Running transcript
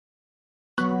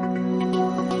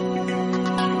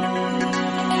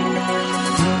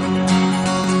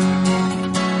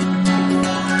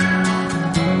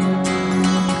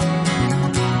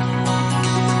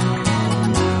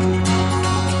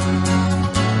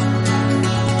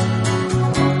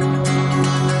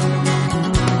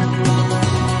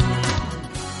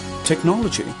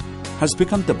Technology has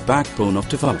become the backbone of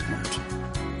development.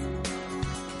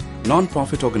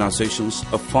 Non-profit organizations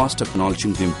are fast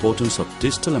acknowledging the importance of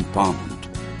digital empowerment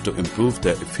to improve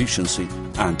their efficiency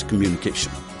and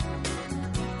communication.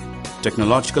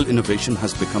 Technological innovation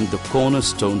has become the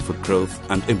cornerstone for growth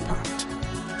and impact.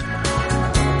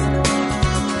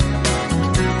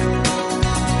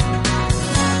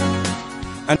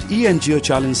 And eNGO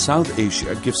Challenge South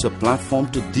Asia gives a platform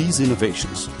to these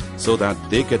innovations so that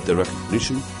they get the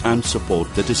recognition and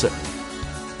support they deserve.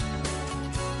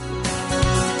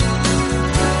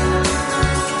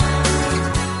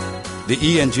 The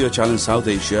eNGO Challenge South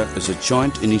Asia is a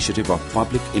joint initiative of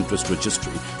Public Interest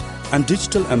Registry and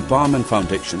Digital Empowerment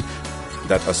Foundation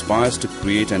that aspires to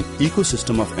create an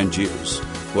ecosystem of NGOs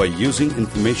who are using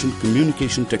information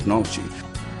communication technology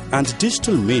and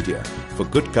digital media for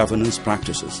good governance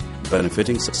practices,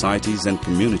 benefiting societies and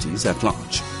communities at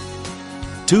large.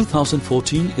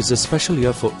 2014 is a special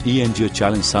year for eNGO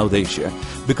Challenge South Asia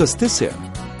because this year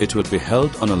it will be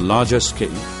held on a larger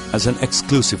scale as an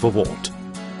exclusive award.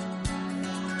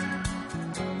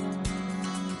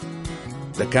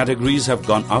 The categories have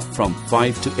gone up from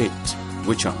 5 to 8,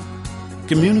 which are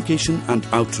communication and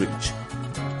outreach,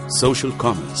 social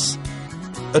commerce,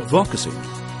 advocacy,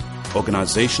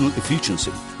 organizational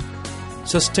efficiency,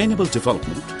 sustainable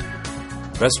development,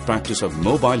 best practice of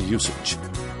mobile usage,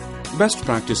 best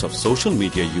practice of social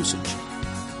media usage,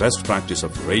 best practice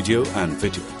of radio and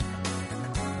video.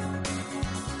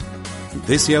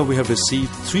 This year we have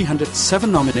received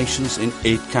 307 nominations in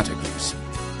 8 categories.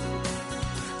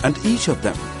 And each of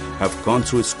them have gone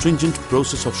through a stringent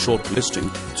process of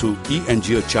shortlisting through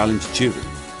eNGO Challenge Jury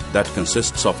that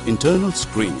consists of internal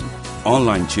screening,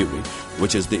 online jury,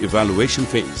 which is the evaluation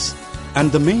phase,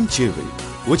 and the main jury,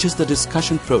 which is the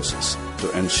discussion process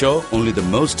to ensure only the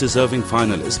most deserving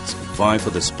finalists vie for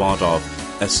the spot of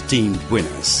esteemed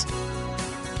winners.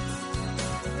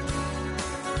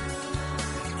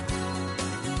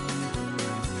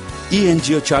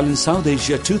 eNGO Challenge South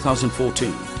Asia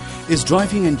 2014 is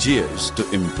driving NGOs to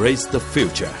embrace the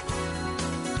future.